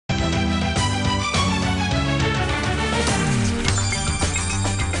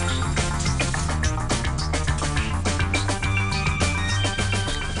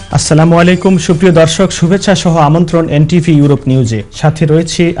আসসালামু আলাইকুম সুপ্রিয় দর্শক, শুভেচ্ছা সহ আমন্ত্রণ এনটিভি ইউরোপ নিউজে। সাথে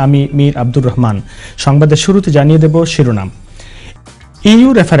রয়েছে আমি মীর আব্দুর রহমান। সংবাদের শুরুতে জানিয়ে দেব শিরোনাম। ইইউ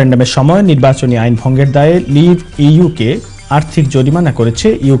রেফারেন্ডামের সময় নির্বাচনী আইন ভঙ্গের দায়ে লিভ ইইউকে আর্থিক জরিমানা করেছে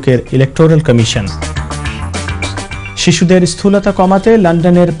ইউকের ইলেকটোরাল কমিশন। শিশুদের স্থূলতা কমাতে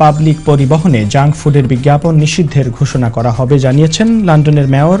লন্ডনের পাবলিক পরিবহনে জাঙ্ক ফুডের বিজ্ঞাপন নিষিদ্ধের ঘোষণা করা হবে জানিয়েছেন লন্ডনের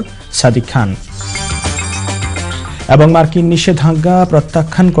মেয়র সাদিক খান। এবং মার্কিন নিষেধাজ্ঞা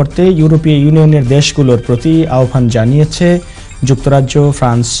প্রত্যাখ্যান করতে ইউরোপীয় ইউনিয়নের দেশগুলোর প্রতি আহ্বান জানিয়েছে যুক্তরাজ্য,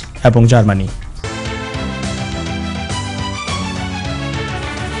 ফ্রান্স এবং জার্মানি।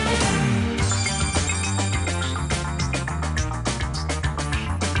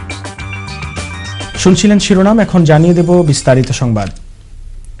 শুনছিলেন শিরোনাম, এখন জানিয়ে দেব বিস্তারিত সংবাদ।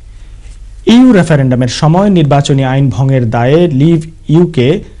 ইইউ রেফারেন্ডামের সময় নির্বাচনী আইন ভঙ্গের দায়ে লিভ ইউকে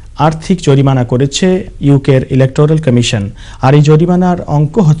আর্থিক জরিমানা করেছে ইউকের ইলেকটোরাল কমিশন। আর এই জরিমানার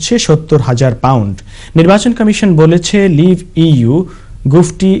অঙ্ক হচ্ছে ৭০,০০০ পাউন্ড। নির্বাচন কমিশন বলেছে লিভ ইইউ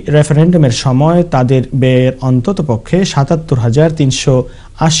গুফটি রেফারেন্ডামের সময় তাদের ব্যয়ের অন্ততপক্ষে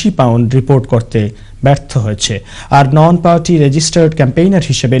 ৭৭,৩৮০ পাউন্ড রিপোর্ট করতে ব্যর্থ হয়েছে। আর নন পার্টি রেজিস্টার্ড ক্যাম্পেইনার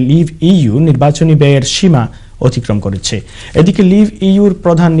হিসেবে লিভ ইইউ নির্বাচনী ব্যয়ের সীমা অতিক্রম করেছে। এদিকে লিভ ইইউর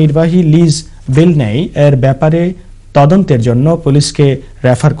প্রধান নির্বাহী লিজ ভিলনেই এর ব্যাপারে তদন্তের জন্য পুলিশকে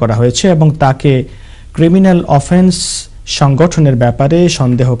রেফার করা হয়েছে এবং তাকে ক্রিমিনাল অফেন্স সংগঠনের ব্যাপারে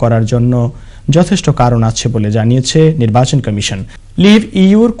সন্দেহ করার জন্য যথেষ্ট কারণ আছে বলে জানিয়েছে নির্বাচন commission. Leave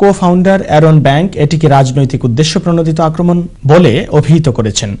ইইউর co-founder Aaron bank এটিকে রাজনৈতিক উদ্দেশ্য প্রণোদিত আক্রমণ বলে অভিহিত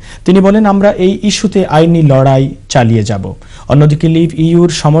করেছেন। তিনি বলেন, আমরা এই ইস্যুতে আইনি লড়াই চালিয়ে যাব। অন্যদিকে লিভ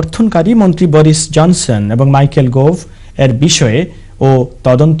ইইউর সমর্থনকারী মন্ত্রী বরিস জনসন এবং মাইকেল গোভ এর বিষয়ে ও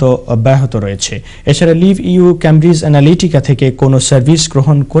তদন্ত অব্যাহত রয়েছে। এছাড়া লিভ ইইউ ক্যামব্রিজ অ্যানালিটিকা থেকে কোনো সার্ভিস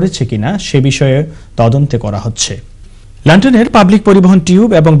গ্রহণ করেছে কিনা সে বিষয়ে তদন্তে করা হচ্ছে। লন্ডনের পাবলিক পরিবহন টিউব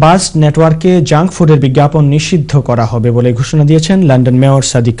এবং বাস নেটওয়ার্কে জাঙ্ক ফুডের বিজ্ঞাপন নিষিদ্ধ করা হবে বলে ঘোষণা দিয়েছেন লন্ডন মেয়র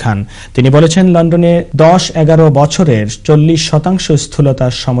সাদিক খান। তিনি বলেছেন, লন্ডনে ১০-১১ বছরের ৪০%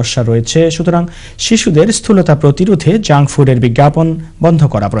 স্থূলতার সমস্যা রয়েছে, সুতরাং শিশুদের স্থূলতা প্রতিরোধে জাঙ্ক ফুডের বিজ্ঞাপন বন্ধ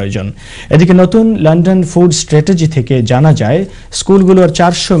করা প্রয়োজন। এদিকে নতুন লন্ডন ফুড স্ট্র্যাটেজি থেকে জানা যায় স্কুলগুলোর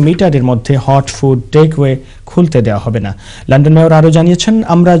 ৪০০ মিটারের মধ্যে হট ফুড টেকওয়ে খুলতে দেওয়া হবে না। লন্ডন মেয়র আরও জানিয়েছেন,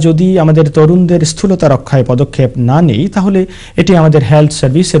 আমরা যদি আমাদের তরুণদের স্থূলতা রক্ষায় পদক্ষেপ না নেই তাহলে এটি আমাদের হেলথ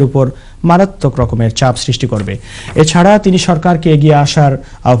সার্ভিসের উপর মারাত্মক রকমের চাপ সৃষ্টি করবে। এছাড়া তিনি সরকারকে এগিয়ে আসার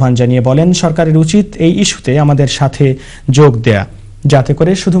আহ্বান জানিয়ে বলেন, সরকারের উচিত এই ইস্যুতে আমাদের সাথে যোগ দেয়া, যাতে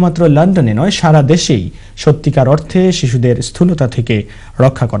করে শুধুমাত্র লন্ডনে নয় সারা দেশেই সত্যিকার অর্থে শিশুদের স্থূলতা থেকে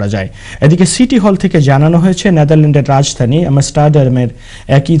রক্ষা করা যায়। এদিকে সিটি হল থেকে জানানো হয়েছে নেদারল্যান্ডের রাজধানী আমস্টারডামের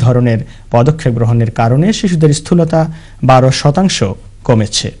একই ধরনের পদক্ষেপ গ্রহণের কারণে শিশুদের স্থূলতা ১২%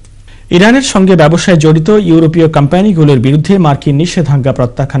 কমেছে। ইরানের সঙ্গে ব্যবসায় জড়িত ইউরোপীয় কোম্পানিগুলোর বিরুদ্ধে মার্কিন নিষেধাজ্ঞা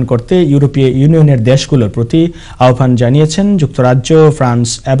প্রত্যাখ্যান করতে ইউরোপীয় ইউনিয়নের দেশগুলোর প্রতি আহ্বান জানিয়েছেন যুক্তরাজ্য, ফ্রান্স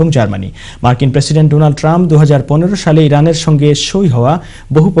এবং জার্মানি। মার্কিন প্রেসিডেন্ট ডোনাল্ড ট্রাম্প ২০১৫ সালে ইরানের সঙ্গে সই হওয়া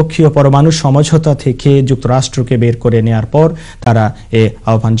বহুপক্ষীয় পরমাণু সমঝোতা থেকে যুক্তরাষ্ট্রকে বের করে নেয়ার পর তারা এ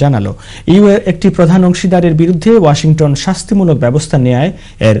আহ্বান জানালো। ইউ এর একটি প্রধান অংশীদারের বিরুদ্ধে ওয়াশিংটন শাস্তিমূলক ব্যবস্থা নেয়ায়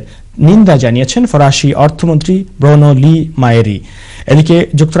এর নিন্দা জানিয়েছেন ফরাসি অর্থমন্ত্রী ব্রুনো লি মায়েরি। এদিকে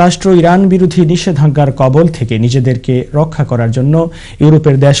যুক্তরাষ্ট্র ইরান বিরোধী নিষেধাজ্ঞার কবল থেকে নিজেদেরকে রক্ষা করার জন্য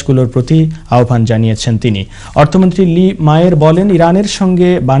ইউরোপের দেশগুলোর প্রতি আহ্বান জানিয়েছেন তিনি। অর্থমন্ত্রী লি মায়ের বলেন, ইরানের সঙ্গে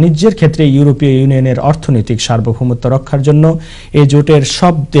বাণিজ্যের ক্ষেত্রে ইউরোপীয় ইউনিয়নের অর্থনৈতিক সার্বভৌমত্ব রক্ষার জন্য এই জোটের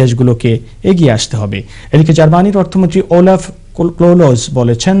সব দেশগুলোকে এগিয়ে আসতে হবে। এদিকে জার্মানির অর্থমন্ত্রী ওলাফ ক্লোলোজ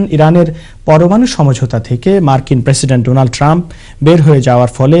বলেছেন, ইরানের পরমাণু সমঝোতা থেকে মার্কিন প্রেসিডেন্ট ডোনাল্ড ট্রাম্প বের হয়ে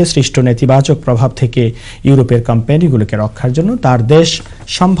যাওয়ার ফলে সৃষ্ট নেতিবাচক প্রভাব থেকে ইউরোপের কোম্পানিগুলোকে রক্ষার জন্য তার দেশ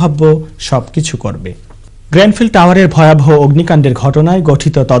সম্ভাব্য সবকিছু করবে। গ্রেনফিল্ড টাওয়ারের ভয়াবহ অগ্নিকাণ্ডের ঘটনায়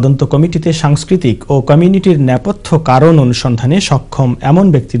গঠিত তদন্ত কমিটিতে সাংস্কৃতিক ও কমিউনিটির নেপথ্য কারণ অনুসন্ধানে সক্ষম এমন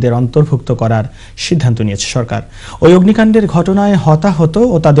ব্যক্তিদের অন্তর্ভুক্ত করার সিদ্ধান্ত নিয়েছে সরকার। ওই অগ্নিকাণ্ডের ঘটনায় হতাহত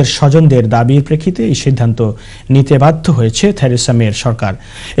ও তাদের স্বজনদের দাবির প্রেক্ষিতে এই সিদ্ধান্ত নিতে বাধ্য হয়েছে থেরেসা মের সরকার।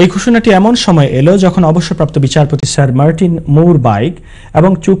 এই ঘোষণাটি এমন সময় এলো যখন অবসরপ্রাপ্ত বিচারপতি স্যার মার্টিন মুর বাইক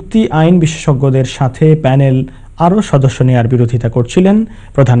এবং চুক্তি আইন বিশেষজ্ঞদের সাথে প্যানেল আরও সদস্য নেয়ার বিরোধিতা করছিলেন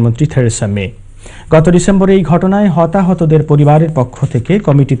প্রধানমন্ত্রী থেরেসা মে। গত ডিসেম্বরে এই ঘটনায় হতাহতদের পরিবারের পক্ষ থেকে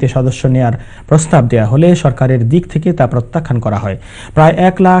কমিটিতে সদস্য নেয়ার প্রস্তাব দেয়া হলে সরকারের দিক থেকে তা প্রত্যাখ্যান করা হয়। প্রায়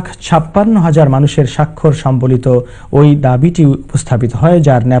 ১,৫৬,০০০ মানুষের স্বাক্ষর সম্বলিত ওই দাবিটি উপস্থাপিত হয়,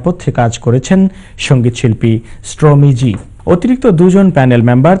 যার নেপথ্যে কাজ করেছেন সঙ্গীতশিল্পী স্ট্রমিজি। অতিরিক্ত ২ জন প্যানেল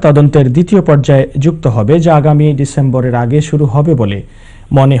মেম্বার তদন্তের দ্বিতীয় পর্যায়ে যুক্ত হবে, যা আগামী ডিসেম্বরের আগে শুরু হবে বলে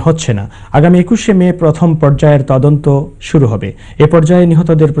মনে হচ্ছে না। আগামী ২১শে মে প্রথম পর্যায়ের তদন্ত শুরু হবে। এ পর্যায়ে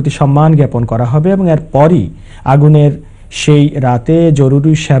নিহতদের প্রতি সম্মান জ্ঞাপন করা হবে এবং এর পরই আগুনের সেই রাতে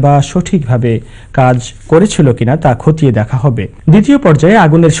জরুরি সেবা সঠিকভাবে কাজ করেছিল কিনা তা খতিয়ে দেখা হবে। দ্বিতীয় পর্যায়ে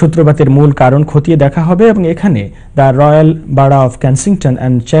আগুনের সূত্রপাতের মূল কারণ খতিয়ে দেখা হবে এবং এখানে দ্য রয়্যাল বারা অফ কেনসিংটন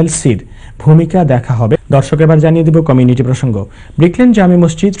অ্যান্ড চেলসির ভূমিকা দেখা হবে। দর্শক, এবার জানিয়ে দেব কমিউনিটি প্রসঙ্গ। ব্রিকলেন জামে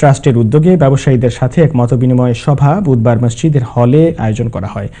মসজিদ ট্রাস্টের উদ্যোগে ব্যবসায়ীদের সাথে এক মতবিনিময় সভা বুধবার মসজিদের হলে আয়োজন করা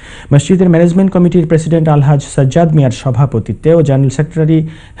হয়। মসজিদের ম্যানেজমেন্ট কমিটির প্রেসিডেন্ট আলহাজ সাজ্জাদ মিয়ার সভাপতিত্বে ও জেনারেল সেক্রেটারি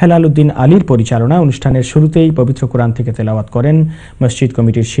হেলাল উদ্দিন আলীর পরিচালনায় অনুষ্ঠানের শুরুতেই পবিত্র কোরআন থেকে তেলাওয়াত করেন মসজিদ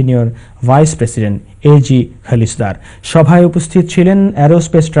কমিটির সিনিয়র ভাইস প্রেসিডেন্ট এজি খালিসদার। সভায় উপস্থিত ছিলেন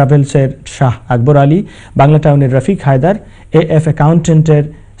অ্যারোস্পেস ট্রাভেলসের শাহ আকবর আলী, বাংলা টাউনের রফিক হায়দার, এএফ অ্যাকাউন্টেন্টের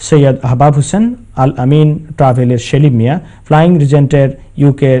সৈয়দ আহবাব হোসেন, আল আমিন ট্রাভেলের সেলিম মিয়া, flying রিজেন্টের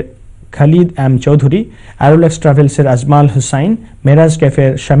UK Khalid M Chowdhury, অ্যারোলেক্স ট্রাভেলসের Ajmal Hussain, মেরাজ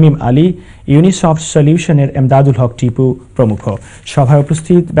ক্যাফের শামীম আলী, ইউনিসফট সলিউশনের এমদাদুল হক টিপু প্রমুখ। সভায়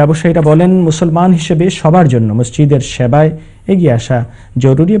উপস্থিত ব্যবসায়ীরা বলেন, মুসলমান হিসেবে সবার জন্য মসজিদের সেবায় এগিয়ে আসা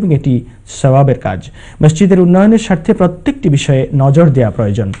জরুরি এবং এটি সওয়াবের কাজ। মসজিদের উন্নয়নের স্বার্থে প্রত্যেকটি বিষয়ে নজর দেওয়া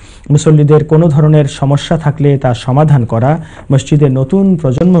প্রয়োজন। মুসল্লিদের কোনো ধরনের সমস্যা থাকলে তা সমাধান করা, মসজিদের নতুন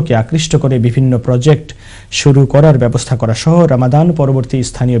প্রজন্মকে আকৃষ্ট করে বিভিন্ন প্রজেক্ট শুরু করার ব্যবস্থা করা সহ রমাদান পরবর্তী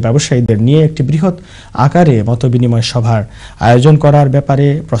স্থানীয় ব্যবসায়ীদের নিয়ে একটি বৃহৎ আকারে মতবিনিময় সভার আয়োজন করার ব্যাপারে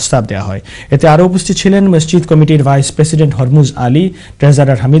প্রস্তাব দেওয়া হয়। এতে আরও উপস্থিত ছিলেন মসজিদ কমিটির vice president Hormuz Ali,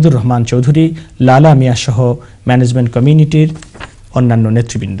 treasurer Hamidur Rahman Chowdhury, লালা মিয়া সহ ম্যানেজমেন্ট কমিউনিটির অন্যান্য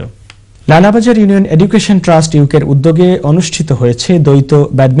নেতৃবৃন্দ। লালাবাজার ইউনিয়ন এডুকেশন ট্রাস্ট ইউকের উদ্যোগে অনুষ্ঠিত হয়েছে দ্বৈত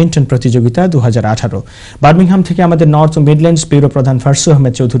ব্যাডমিন্টন প্রতিযোগিতা 2018। বার্মিংহাম থেকে আমাদের নর্থ মিডল্যান্ডস ব্যুরো প্রধান ফারসু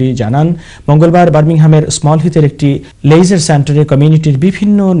আহমেদ চৌধুরী জানান, মঙ্গলবার বার্মিংহামের স্মল হিথের একটি লেজার সেন্টারে কমিউনিটির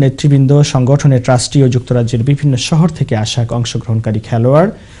বিভিন্ন নেতৃবৃন্দ, সংগঠনের ট্রাস্টি ও যুক্তরাজ্যের বিভিন্ন শহর থেকে আসা অংশগ্রহণকারী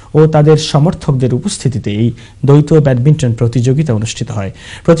খেলোয়াড় ও তাদের সমর্থকদের উপস্থিতিতে এই দ্বৈত ব্যাডমিন্টন প্রতিযোগিতা অনুষ্ঠিত হয়।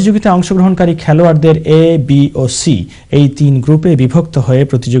 প্রতিযোগিতায় অংশগ্রহণকারী খেলোয়াড়দের এ, বি ও সি এই 3 গ্রুপে বিভক্ত হয়ে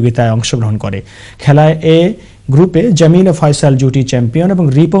প্রতিযোগিতায় অংশগ্রহণ করে। খেলায় এ গ্রুপে জামিল ও ফয়সাল জুটি চ্যাম্পিয়ন এবং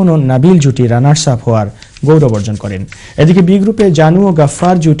রিপন ও নাবিল জুটি রানার্স আপ হওয়ার গৌরব অর্জন করেন। এদিকে বি গ্রুপে জানু ও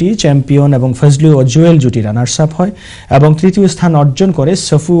গাফফার জুটি চ্যাম্পিয়ন এবং ফজলু ও জুয়েল জুটি রানার্স আপ হয় এবং তৃতীয় স্থান অর্জন করে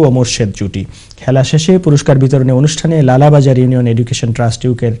সফু ও মোর্শেদ জুটি। খেলা শেষে পুরস্কার বিতরণী অনুষ্ঠানে লালাবাজার ইউনিয়ন এডুকেশন ট্রাস্ট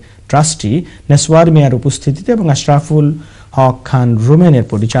ইউকের ট্রাস্টি নেসওয়ার মিয়ার উপস্থিতিতে এবং আশরাফুল হক খান রুমেনের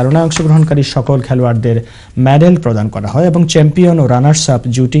পরিচালনায় অংশগ্রহণকারী সকল খেলোয়াড়দের মেডেল প্রদান করা হয় এবং চ্যাম্পিয়ন ও রানার্স আপ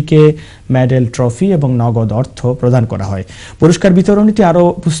জুটিকে মেডেল, ট্রফি এবং নগদ অর্থ প্রদান করা হয়। পুরস্কার বিতরণীতে আরও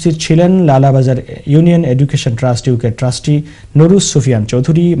উপস্থিত ছিলেন লালাবাজার ইউনিয়ন এডুকেশন ট্রাস্ট ইউকের ট্রাস্টি নুরুস সুফিয়ান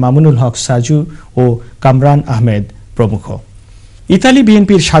চৌধুরী, মামুনুল হক সাজু ও কামরান আহমেদ প্রমুখ। ইতালি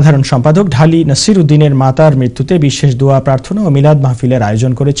বিএনপির সাধারণ সম্পাদক ঢালি নাসির উদ্দিনের মাতার মৃত্যুতে বিশেষ দোয়া প্রার্থনা ও মিলাদ মাহফিলের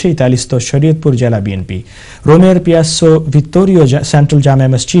আয়োজন করেছে ইতালিস্থ শরীয়তপুর জেলা বিএনপি। রোমের পিয়াসো ভিত্তোরিও সেন্ট্রাল জামে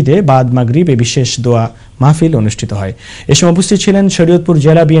মসজিদে বাদ মাগরিবে বিশেষ দোয়া মাহফিল অনুষ্ঠিত হয়। এ সময় উপস্থিত ছিলেন শরীয়তপুর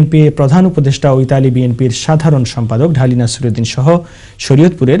জেলা বিএনপির প্রধান উপদেষ্টা ও ইতালি বিএনপির সাধারণ সম্পাদক ঢালি নাসির উদ্দিন সহ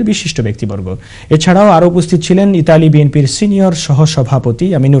শরীয়তপুরের বিশিষ্ট ব্যক্তিবর্গ। এছাড়াও আরও উপস্থিত ছিলেন ইতালি বিএনপির সিনিয়র সহসভাপতি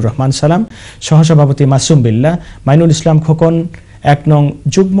আমিনুর রহমান সালাম, সহসভাপতি মাসুম বিল্লাহ, মাইনুল ইসলাম খোকন, 1 নং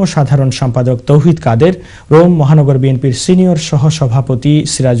যুগ্ম সাধারণ সম্পাদক তৌহিদ কাদের, রোম মহানগর বিএনপির সিনিয়র সহসভাপতি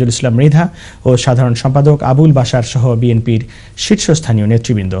সিরাজুল ইসলাম মৃধা ও সাধারণ সম্পাদক আবুল বাশার সহ বিএনপির শীর্ষস্থানীয়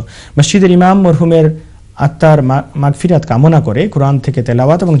নেতৃবৃন্দ। মসজিদের ইমাম মরহুমের আত্মার মাগফিরাত কামনা করে কোরআন থেকে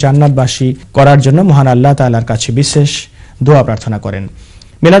তেলাওয়াত এবং জান্নাতবাসী করার জন্য মহান আল্লাহ তাআলার কাছে বিশেষ দোয়া প্রার্থনা করেন।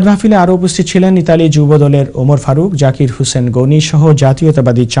 মিলাদ মাহফিলে আরও উপস্থিত ছিলেন ইতালি যুব দলের ওমর ফারুক, জাকির হোসেন গনি সহ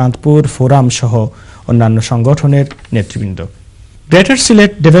জাতীয়তাবাদী চাঁদপুর ফোরাম সহ অন্যান্য সংগঠনের নেতৃবৃন্দ। Greater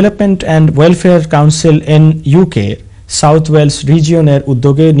Sylhet development and welfare council (NUK) south Wales রিজিয়নের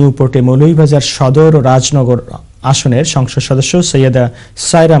উদ্যোগে নিউপোর্টে মৌলভীবাজার সদর ও রাজনগর আসনের সংসদ সদস্য সৈয়দা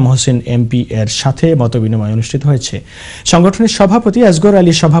সায়রা মহসিন এমপি এর সাথে মতবিনিময় অনুষ্ঠিত হয়েছে। সংগঠনের সভাপতি আসগর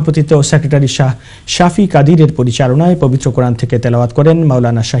আলী সভাপতিত্ব ও সেক্রেটারি শাহ শাফি কাদিরের পরিচালনায় পবিত্র কোরআন থেকে তেলাওয়াত করেন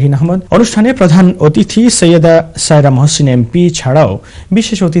মাওলানা শাহিন আহমদ। অনুষ্ঠানে প্রধান অতিথি সৈয়দা সায়রা মহসিন এমপি ছাড়াও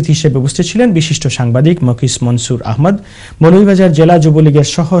বিশেষ অতিথি হিসেবে উপস্থিত ছিলেন বিশিষ্ট সাংবাদিক মকিস মনসুর আহমদ, মৌলভীবাজার জেলা যুবলীগের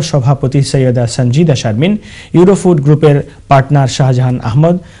সহ সভাপতি সৈয়দা সঞ্জিদা শারমিন, ইউরোফুড গ্রুপের পার্টনার শাহজাহান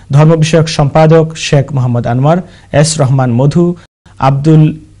আহমদ, ধর্ম বিষয়ক সম্পাদক Sheikh Mohammad Anwar, S Rahman Madhu, Abdul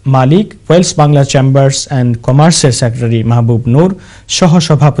Malik, Wales Bangla chambers and কমার্সের সেক্রেটারি মাহবুব নূর, সহ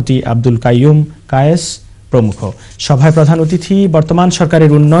সভাপতি আব্দুল কাইয়ুম কায়েস প্রমুখ। সভায় প্রধান অতিথি বর্তমান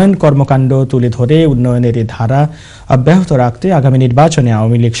সরকারের উন্নয়ন কর্মকাণ্ড তুলে ধরে উন্নয়নের এই ধারা অব্যাহত রাখতে আগামী নির্বাচনে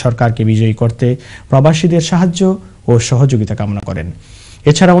আওয়ামী লীগ সরকারকে বিজয়ী করতে প্রবাসীদের সাহায্য ও সহযোগিতা কামনা করেন।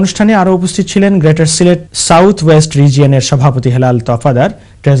 এছাড়া অনুষ্ঠানে আরও উপস্থিত ছিলেন গ্রেটার সিলেট সাউথ ওয়েস্ট রিজিয়নের সভাপতি হেলাল তফাদার,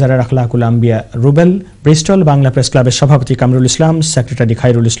 ট্রেজারার আখলাকুল আম্বিয়া রুবেল, ব্রিস্টল বাংলা প্রেস ক্লাবের সভাপতি কামরুল ইসলাম, সেক্রেটারি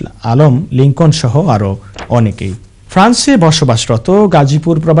খায়রুল ইসলাম আলম লিঙ্কন সহ আরও অনেকেই। ফ্রান্সে বসবাসরত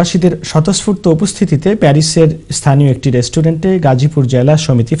গাজীপুর প্রবাসীদের স্বতঃস্ফূর্ত উপস্থিতিতে প্যারিসের স্থানীয় একটি রেস্টুরেন্টে গাজীপুর জেলা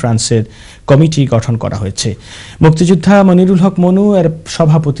সমিতি ফ্রান্সের কমিটি গঠন করা হয়েছে। মুক্তিযোদ্ধা মনিরুল হক মনু এর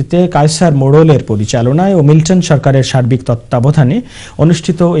সভাপতিত্বে কায়সার মোড়লের পরিচালনায় ও মিল্টন সরকারের সার্বিক তত্ত্বাবধানে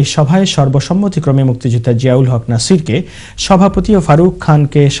অনুষ্ঠিত এই সভায় সর্বসম্মতিক্রমে মুক্তিযোদ্ধা জিয়াউল হক নাসিরকে সভাপতি ও ফারুক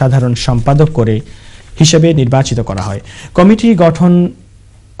খানকে সাধারণ সম্পাদক হিসেবে নির্বাচিত করা হয়। কমিটি গঠন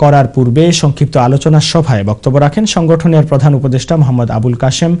করার পূর্বে সংক্ষিপ্ত আলোচনা সভায় বক্তব্য রাখেন সংগঠনের প্রধান উপদেষ্টা মোহাম্মদ আবুল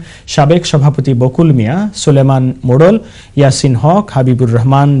কাশেম, সাবেক সভাপতি বকুল মিয়া, সুলেমান মোড়ল, ইয়াসিন হক, হাবিবুর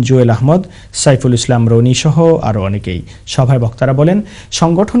রহমান, জুয়েল আহমদ, সাইফুল ইসলাম রনি সহ আরও অনেকেই। সভায় বক্তারা বলেন,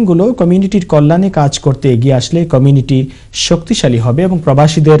 সংগঠনগুলো কমিউনিটির কল্যাণে কাজ করতে এগিয়ে আসলে কমিউনিটি শক্তিশালী হবে এবং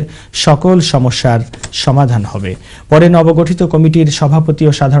প্রবাসীদের সকল সমস্যার সমাধান হবে। পরে নবগঠিত কমিটির সভাপতি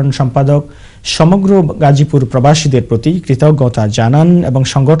ও সাধারণ সম্পাদক সমগ্র গাজীপুর প্রবাসীদের প্রতি কৃতজ্ঞতা জানান এবং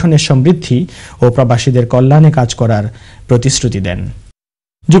সংগঠনের সমৃদ্ধি ও প্রবাসীদের কল্যাণে কাজ করার প্রতিশ্রুতি দেন।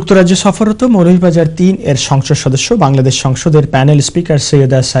 যুক্তরাজ্য সফররত মৌলভীবাজার ৩ এর সংসদ সদস্য বাংলাদেশ সংসদের প্যানেল স্পিকার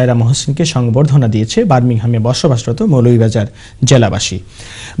সৈয়দা সায়রা মহসিনকে সংবর্ধনা দিয়েছে বার্মিংহামে বসবাসরত মৌলভীবাজার জেলাবাসী।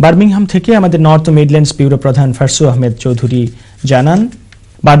 বার্মিংহাম থেকে আমাদের নর্থ মিডল্যান্ডস ব্যুরো প্রধান ফারসু আহমেদ চৌধুরী জানান,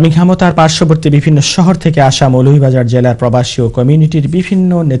 বার্মিংহাম ও তার পার্শ্ববর্তী বিভিন্ন শহর থেকে আসা মৌলভীবাজার জেলার প্রবাসী ও কমিউনিটির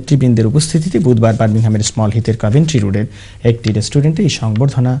বিভিন্ন নেতৃবৃন্দের উপস্থিতিতে বুধবার বার্মিংহামের স্মল হিথের কভেন্ট্রি রোডের একটি রেস্টুরেন্টে এই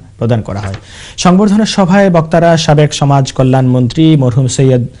সংবর্ধনা প্রদান করা হয়। সংবর্ধনা সভায় বক্তারা সাবেক সমাজ কল্যাণ মন্ত্রী মরহুম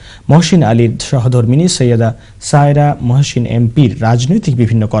সৈয়দ মহসিন আলীর সহধর্মিণী সৈয়দা সায়রা মহসিন এমপির রাজনৈতিক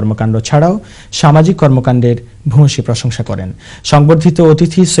বিভিন্ন কর্মকাণ্ড ছাড়াও সামাজিক কর্মকাণ্ডের ভূয়সী প্রশংসা করেন। সংবর্ধিত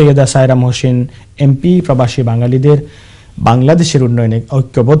অতিথি সৈয়দা সায়রা মহসিন এমপি প্রবাসী বাঙালিদের বাংলাদেশের উন্নয়নে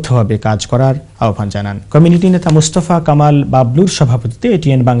ঐক্যবদ্ধভাবে কাজ করার আহ্বান জানান। কমিউনিটি নেতা মুস্তফা কামাল বাবলুর সভাপতিত্বে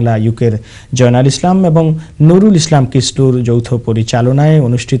এটিএন বাংলা ইউকের জয়নাল ইসলাম এবং নুরুল ইসলাম কিসলুর যৌথ পরিচালনায়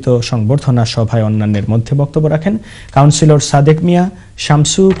অনুষ্ঠিত সংবর্ধনা সভায় অন্যান্যের মধ্যে বক্তব্য রাখেন কাউন্সিলর সাদেক মিয়া,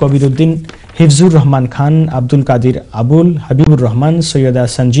 শামসু, কবিরউদ্দিন, হিফজুর রহমান খান, আব্দুল কাদির আবুল, হাবিবুর রহমান, সৈয়দা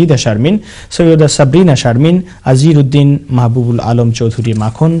সঞ্জিদা শারমিন, সৈয়দা সাবরিনা শারমিন, আজির উদ্দিন, মাহবুবুল আলম চৌধুরী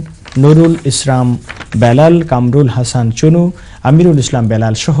মাখন, নুরুল ইসলাম বেলাল, কামরুল হাসান চুনু, আমিরুল ইসলাম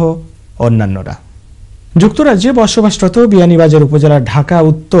বেলাল সহ অন্যান্যরা। যুক্তরাজ্যে বসবাসরত বিয়ানীবাজার উপজেলার ঢাকা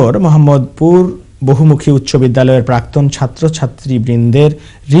উত্তর মোহাম্মদপুর বহুমুখী উচ্চ বিদ্যালয়ের প্রাক্তন ছাত্রছাত্রীবৃন্দের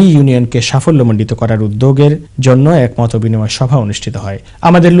রিইউনিয়নকে সাফল্যমণ্ডিত করার উদ্যোগের জন্য এক মত বিনিময় সভা অনুষ্ঠিত হয়।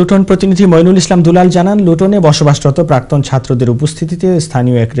 আমাদের লুটন প্রতিনিধি মইনুল ইসলাম দুলাল জানান, লুটনে বসবাসরত প্রাক্তন ছাত্রদের উপস্থিতিতে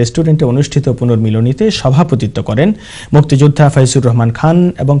স্থানীয় এক রেস্টুরেন্টে অনুষ্ঠিত পুনর্মিলনীতে সভাপতিত্ব করেন মুক্তিযোদ্ধা ফাইজুর রহমান খান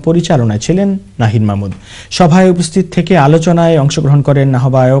এবং পরিচালনায় ছিলেন নাহিদ মাহমুদ। সভায় উপস্থিত থেকে আলোচনায় অংশগ্রহণ করেন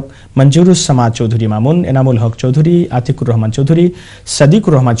আহ্বায়ক মঞ্জুরুজ্জামান চৌধুরী মামুন, এনামুল হক চৌধুরী, আতিকুর রহমান চৌধুরী,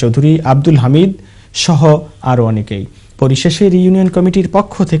 সাদিকুর রহমান চৌধুরী, আব্দুল হামিদ সহ আরও অনেকেই। পরিশেষে রিইউনিয়ন কমিটির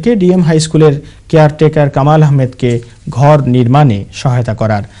পক্ষ থেকে ডিএম হাই স্কুলের কেয়ারটেকার কামাল আহমেদকে ঘর নির্মাণে সহায়তা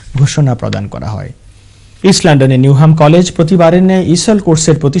করার ঘোষণা প্রদান করা হয়। ইস্ট লন্ডনে নিউহাম কলেজ প্রতিবারের ন্যায় ইসল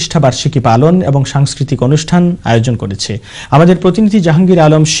কোর্সের প্রতিষ্ঠা বার্ষিকী পালন এবং সাংস্কৃতিক অনুষ্ঠান আয়োজন করেছে। আমাদের প্রতিনিধি জাহাঙ্গীর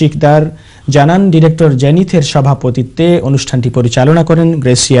আলম শিকদার জানান, ডিরেক্টর জেনিথের সভাপতিত্বে অনুষ্ঠানটি পরিচালনা করেন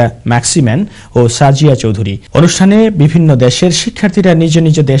গ্রেসিয়া ম্যাক্সিম্যান ও সাজিয়া চৌধুরী। অনুষ্ঠানে বিভিন্ন দেশের শিক্ষার্থীরা নিজ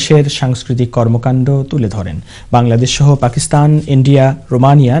নিজ দেশের সাংস্কৃতিক কর্মকাণ্ড তুলে ধরেন। বাংলাদেশ সহ পাকিস্তান, ইন্ডিয়া,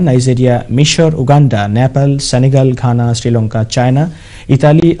 রোমানিয়া, নাইজেরিয়া, মিশর, Uganda, Nepal, Senegal, Ghana, Sri Lanka, China,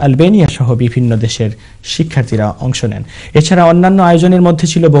 Italy, Albania সহ বিভিন্ন দেশের শিক্ষার্থীরা অংশ নেন। এছাড়া অন্যান্য আয়োজনের মধ্যে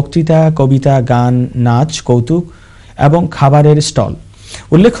ছিল বক্তৃতা, কবিতা, গান, নাচ, কৌতুক এবং খাবারের স্টল।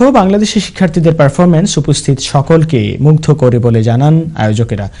 উল্লেখ্য, বাংলাদেশি শিক্ষার্থীদের পারফরমেন্স উপস্থিত সকলকে মুগ্ধ করে বলে জানান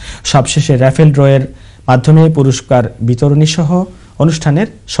আয়োজকেরা। সবশেষে র্যাফেল ড্রয়ের মাধ্যমে পুরস্কার বিতরণী সহ অনুষ্ঠানের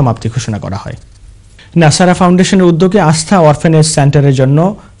সমাপ্তি ঘোষণা করা হয়। নাসারা ফাউন্ডেশনের উদ্যোগে আস্থা অরফেনেজ সেন্টারের জন্য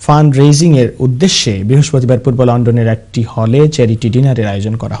ফান্ড রেইজিং এর উদ্দেশ্যে বৃহস্পতিবার পূর্ব লন্ডনের একটি হলে চ্যারিটি ডিনারের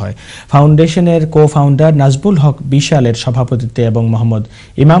আয়োজন করা হয়। ফাউন্ডেশনের কো-ফাউন্ডার নাজবুল হক বিশালের সভাপতিত্বে এবং মোহাম্মদ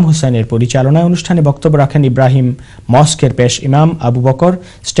ইমাম হোসেনের পরিচালনায় অনুষ্ঠানে বক্তব্য রাখেন ইব্রাহিম মস্কের পেশ ইমাম আবু বকর,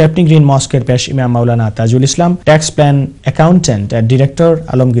 স্টেপনি গ্রিন মস্কের পেশ ইমাম মাওলানা Tajul Islam, tax plan accountant এর ডিরেক্টর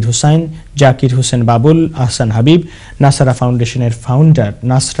আলমগীর হুসাইন, জাকির হোসেন বাবুল, আহসান হাবিব, নাসারা ফাউন্ডেশনের ফাউন্ডার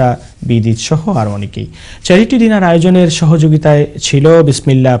নাসরা বিদিত সহ আরও অনেকেই। চ্যারিটি ডিনার আয়োজনের সহযোগিতায় ছিল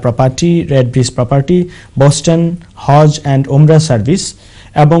বিসমিল্লা property, red bridge property, Boston Hodge and ওমরা সার্ভিস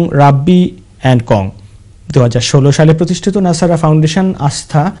এবং রাব্বি অ্যান্ড কং। 2016 সালে প্রতিষ্ঠিত নাসারা ফাউন্ডেশন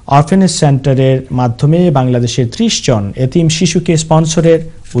আস্থা অরফেনেজ সেন্টারের মাধ্যমে বাংলাদেশের 30 জন এতিম শিশুকে স্পন্সরের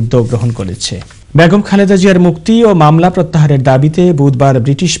উদ্যোগ গ্রহণ করেছে। বেগম খালেদা জিয়ার মুক্তি ও মামলা প্রত্যাহারের দাবিতে বুধবার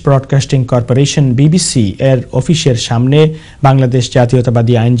ব্রিটিশ ব্রডকাস্টিং কর্পোরেশন বিবিসি এর অফিসের সামনে বাংলাদেশ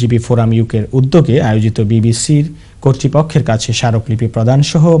জাতীয়তাবাদী আইনজীবী ফোরাম ইউকের উদ্যোগে আয়োজিত বিবিসির কর্তৃপক্ষের কাছে স্মারকলিপি প্রদান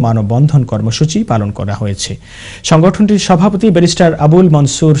সহ মানববন্ধন কর্মসূচি পালন করা হয়েছে। সংগঠনটির সভাপতি ব্যারিস্টার আবুল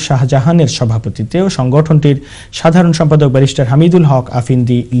মনসুর শাহজাহানের সভাপতিত্বে ও সংগঠনটির সাধারণ সম্পাদক ব্যারিস্টার হামিদুল হক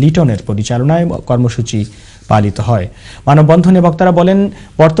আফিন্দি লিটনের পরিচালনায় কর্মসূচি পালিত হয়। মানববন্ধনে বক্তারা বলেন,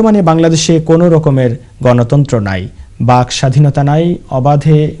 বর্তমানে বাংলাদেশে কোনো রকমের গণতন্ত্র নাই, বাক স্বাধীনতা নাই,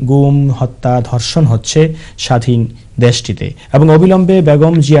 অবাধে গুম, হত্যা, ধর্ষণ হচ্ছে স্বাধীন দেশটিতে এবং অবিলম্বে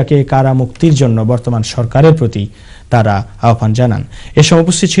বেগম জিয়াকে কারা মুক্তির জন্য বর্তমান সরকারের প্রতি তারা আহ্বান জানান। এ সময়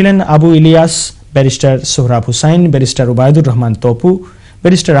উপস্থিত ছিলেন Abu Ilias, barrister Sohrab Hussain, barrister Ubaidur Rahman Tapu,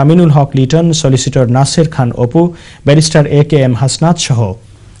 barrister Aminul হক Liton, solicitor Nasir Khan Apu, barrister AKM Hasnat সহ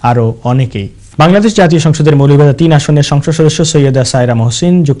আরও অনেকেই। বাংলাদেশ জাতীয় সংসদের মৌলভীবাজার 3 আসনের সংসদ সদস্য সৈয়দা সায়রা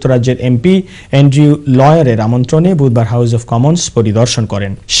মহসিন যুক্তরাজ্যের MP অ্যান্ড্রিউ লয়ারের আমন্ত্রণে বুধবার হাউস অব কমন্স পরিদর্শন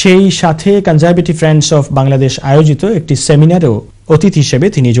করেন। সেই সাথে কনজারভেটিভ ফ্রেন্ডস অফ বাংলাদেশ আয়োজিত একটি সেমিনারেও অতিথি হিসেবে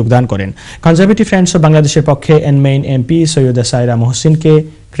তিনি যোগদান করেন। কনজারভেটিভ ফ্রেন্ডস অফ বাংলাদেশের পক্ষে এনমেইন MP সৈয়দা সায়রা মহসিনকে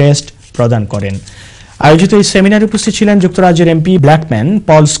ক্রেস্ট প্রদান করেন। আয়োজিত এই সেমিনারে উপস্থিত ছিলেন যুক্তরাজ্যের MP ব্ল্যাকম্যান,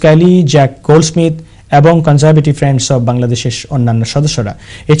 পল স্ক্যালি, জ্যাক গোল্ডস্মিথ এবং কনজারভেটিভ ফ্রেন্ডস অব বাংলাদেশের অন্যান্য সদস্যরা।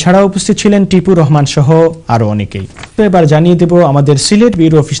 এছাড়াও উপস্থিত ছিলেন টিপু রহমান সহ আরও অনেকেই। তো এবার জানিয়ে দেব আমাদের সিলেট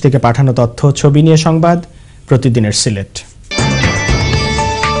ব্যুরো অফিস থেকে পাঠানো তথ্য ছবি নিয়ে সংবাদ প্রতিদিনের সিলেট।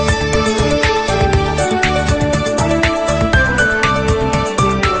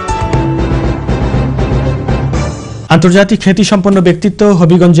 আন্তর্জাতিক খ্যাতিসম্পন্ন ব্যক্তিত্ব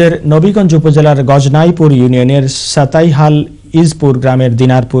হবিগঞ্জের নবীগঞ্জ উপজেলার গজনাইপুর ইউনিয়নের সাতাইহাল ইজপুর গ্রামের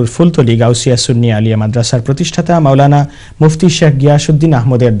দিনারপুর ফুলতলি গাউসিয়া সুন্নি আলিয়া মাদ্রাসার প্রতিষ্ঠাতা মাওলানা মুফতি শেখ গিয়াসউদ্দিন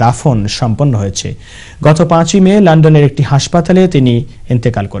আহমদের দাফন সম্পন্ন হয়েছে। গত 5ই মে লন্ডনের একটি হাসপাতালে তিনি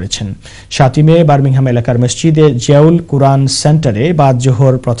ইন্তেকাল করেছেন। 7ই মে বার্মিংহাম এলাকার মসজিদে জিয়াউল কুরআন সেন্টারে বাদ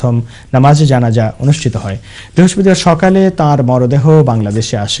জোহর প্রথম নামাজে জানাজা অনুষ্ঠিত হয়। বৃহস্পতিবার সকালে তাঁর মরদেহ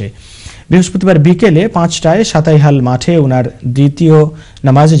বাংলাদেশে আসে। বৃহস্পতিবার বিকেলে 5টায় সাতাইহাল মাঠে ওনার দ্বিতীয়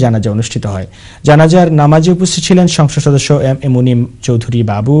নামাজে জানাজা অনুষ্ঠিত হয়। জানাজার নামাজে উপস্থিত ছিলেন সংসদ সদস্য M মুনিম চৌধুরী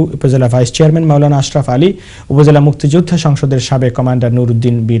বাবু, উপজেলা ভাইস চেয়ারম্যান মাওলানা আশরাফ আলী, উপজেলা মুক্তিযোদ্ধা সংসদের সাবেক কমান্ডার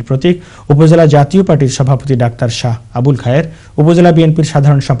নুরুদ্দিন বীর প্রতীক, উপজেলা জাতীয় পার্টির সভাপতি ডাক্তার শাহ আবুল খায়ের, উপজেলা বিএনপির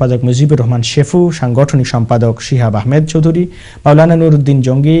সাধারণ সম্পাদক মুজিবুর রহমান শেফু, সাংগঠনিক সম্পাদক শিহাব আহমেদ চৌধুরী, মাওলানা নুরুদ্দিন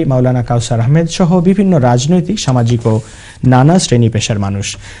জঙ্গি, মাওলানা কাউসার আহমেদ সহ বিভিন্ন রাজনৈতিক, সামাজিক ও নানা শ্রেণী পেশার মানুষ।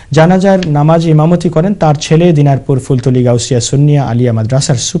 জানাজার নামাজ ইমামতি করেন তার ছেলে দিনারপুর ফুলতলি গাউসিয়া সুন্নিয়া আলিয়া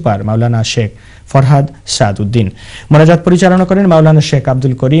মাদ্রাসার সুপার মাওলানা শেখ ফরহাদ সাদউদ্দিন। মোনাজাত পরিচালনা করেন মাওলানা শেখ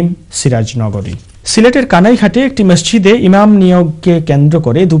আব্দুল করিম সিরাজ নগরী। সিলেটের কানাইঘাটে একটি মসজিদে ইমাম নিয়োগকে কেন্দ্র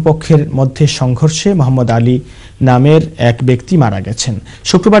করে দুপক্ষের মধ্যে সংঘর্ষে মোহাম্মদ আলী নামের এক ব্যক্তি মারা গেছেন।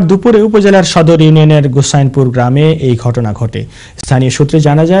 শুক্রবার দুপুরে উপজেলার সদর ইউনিয়নের গুসাইনপুর গ্রামে এই ঘটনা ঘটে। স্থানীয় সূত্রে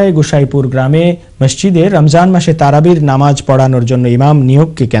জানা যায়, গুসাইপুর গ্রামে মসজিদে রমজান মাসে তারাবির নামাজ পড়ানোর জন্য ইমাম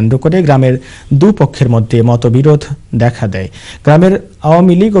নিয়োগকে কেন্দ্র করে গ্রামের দুপক্ষের মধ্যে মতবিরোধ দেখা দেয়। গ্রামের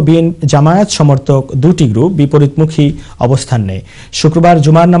আওয়ামী লীগ ও জামায়াত সমর্থক দুটি গ্রুপ বিপরীতমুখী অবস্থান নেয়। শুক্রবার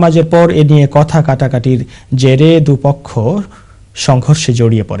জুমার নামাজের পর এ নিয়ে কথা কাটাকাটির জেরে দুপক্ষ সংঘর্ষে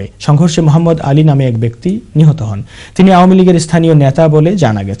জড়িয়ে পড়ে। সংঘর্ষে মোহাম্মদ আলী নামে এক ব্যক্তি নিহত হন। তিনি আওয়ামী লীগের স্থানীয় নেতা বলে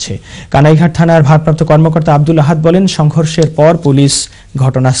জানা গেছে। কানাইঘাট থানার ভারপ্রাপ্ত কর্মকর্তা আব্দুল আহাদ বলেন, সংঘর্ষের পর পুলিশ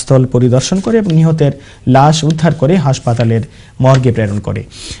ঘটনাস্থল পরিদর্শন করে এবং নিহতের লাশ উদ্ধার করে হাসপাতালের মর্গে প্রেরণ করে।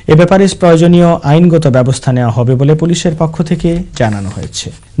 এ ব্যাপারে প্রয়োজনীয় আইনগত ব্যবস্থা নেওয়া হবে বলে পুলিশের পক্ষ থেকে জানানো হয়েছে।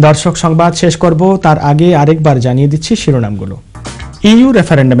 দর্শক, সংবাদ শেষ করব তার আগে আরেকবার জানিয়ে দিচ্ছি শিরোনামগুলো। ইইউ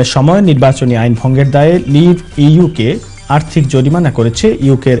রেফারেন্ডামের সময় নির্বাচনী আইন ভঙ্গের দায়ে লিভ ইইউকে আর্থিক জরিমানা করেছে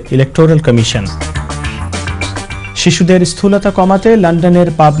ইউকের ইলেকটোরাল কমিশন। শিশুদের স্থূলতা কমাতে লন্ডনের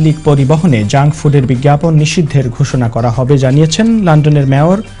পাবলিক পরিবহনে জাঙ্ক ফুডের বিজ্ঞাপন নিষিদ্ধের ঘোষণা করা হবে জানিয়েছেন লন্ডনের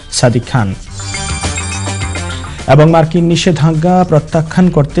মেয়র সাদিক খান। এবং মার্কিন নিষেধাজ্ঞা প্রত্যাখ্যান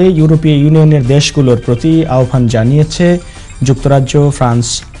করতে ইউরোপীয় ইউনিয়নের দেশগুলোর প্রতি আহ্বান জানিয়েছে যুক্তরাজ্য, ফ্রান্স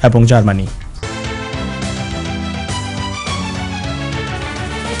এবং জার্মানি।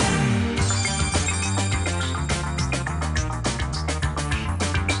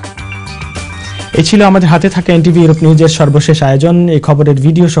 এই ছিল আমাদের হাতে থাকা NTV ইউরোপ নিউজের সর্বশেষ আয়োজন। এই খবরের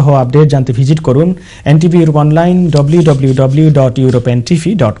ভিডিও সহ আপডেট জানতে ভিজিট করুন NTV ইউরোপ অনলাইন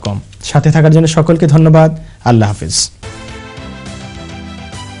www.europentv.com। সাথে থাকার জন্য সকলকে ধন্যবাদ। আল্লাহ হাফিজ।